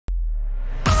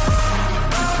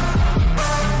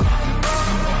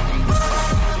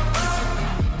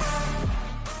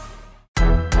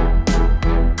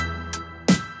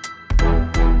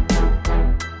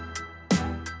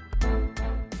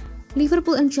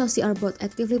Liverpool and Chelsea are both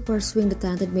actively pursuing the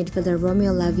talented midfielder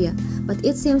Romeo Lavia, but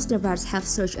it seems the Reds have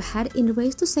surged ahead in the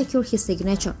race to secure his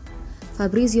signature.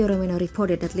 Fabrizio Romano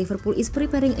reported that Liverpool is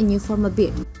preparing a new former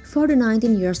bid for the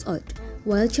 19-year-old,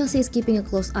 while Chelsea is keeping a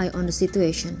close eye on the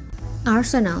situation.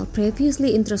 Arsenal,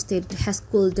 previously interested, has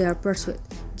cooled their pursuit,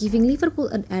 giving Liverpool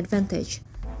an advantage.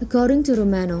 According to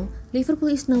Romano, Liverpool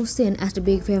is now seen as the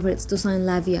big favorites to sign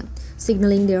Lavia,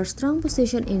 signaling their strong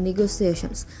position in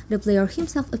negotiations. The player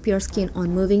himself appears keen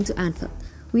on moving to Anfield,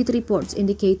 with reports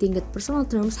indicating that personal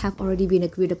terms have already been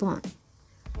agreed upon.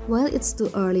 While it's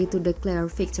too early to declare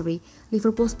victory,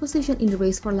 Liverpool's position in the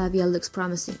race for Lavia looks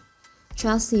promising.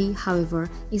 Chelsea, however,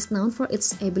 is known for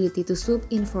its ability to swoop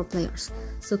in for players,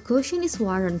 so caution is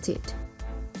warranted.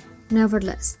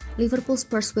 Nevertheless, Liverpool's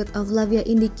pursuit of Lavia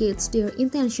indicates their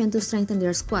intention to strengthen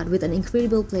their squad with an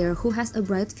incredible player who has a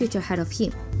bright future ahead of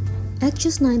him. At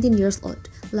just 19 years old,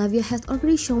 Lavia has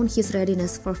already shown his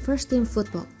readiness for first-team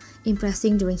football,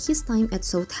 impressing during his time at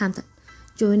Southampton.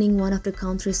 Joining one of the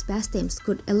country's best teams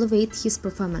could elevate his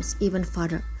performance even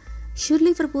further. Should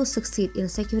Liverpool succeed in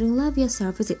securing Lavia's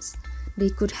services, they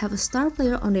could have a star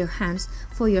player on their hands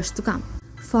for years to come,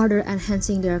 further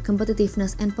enhancing their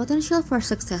competitiveness and potential for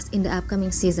success in the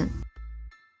upcoming season.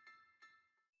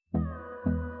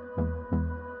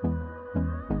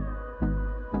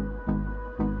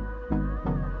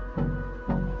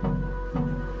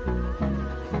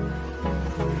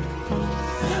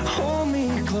 Hold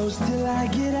me close till I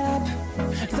get up.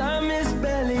 Time is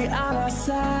barely on our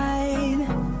side.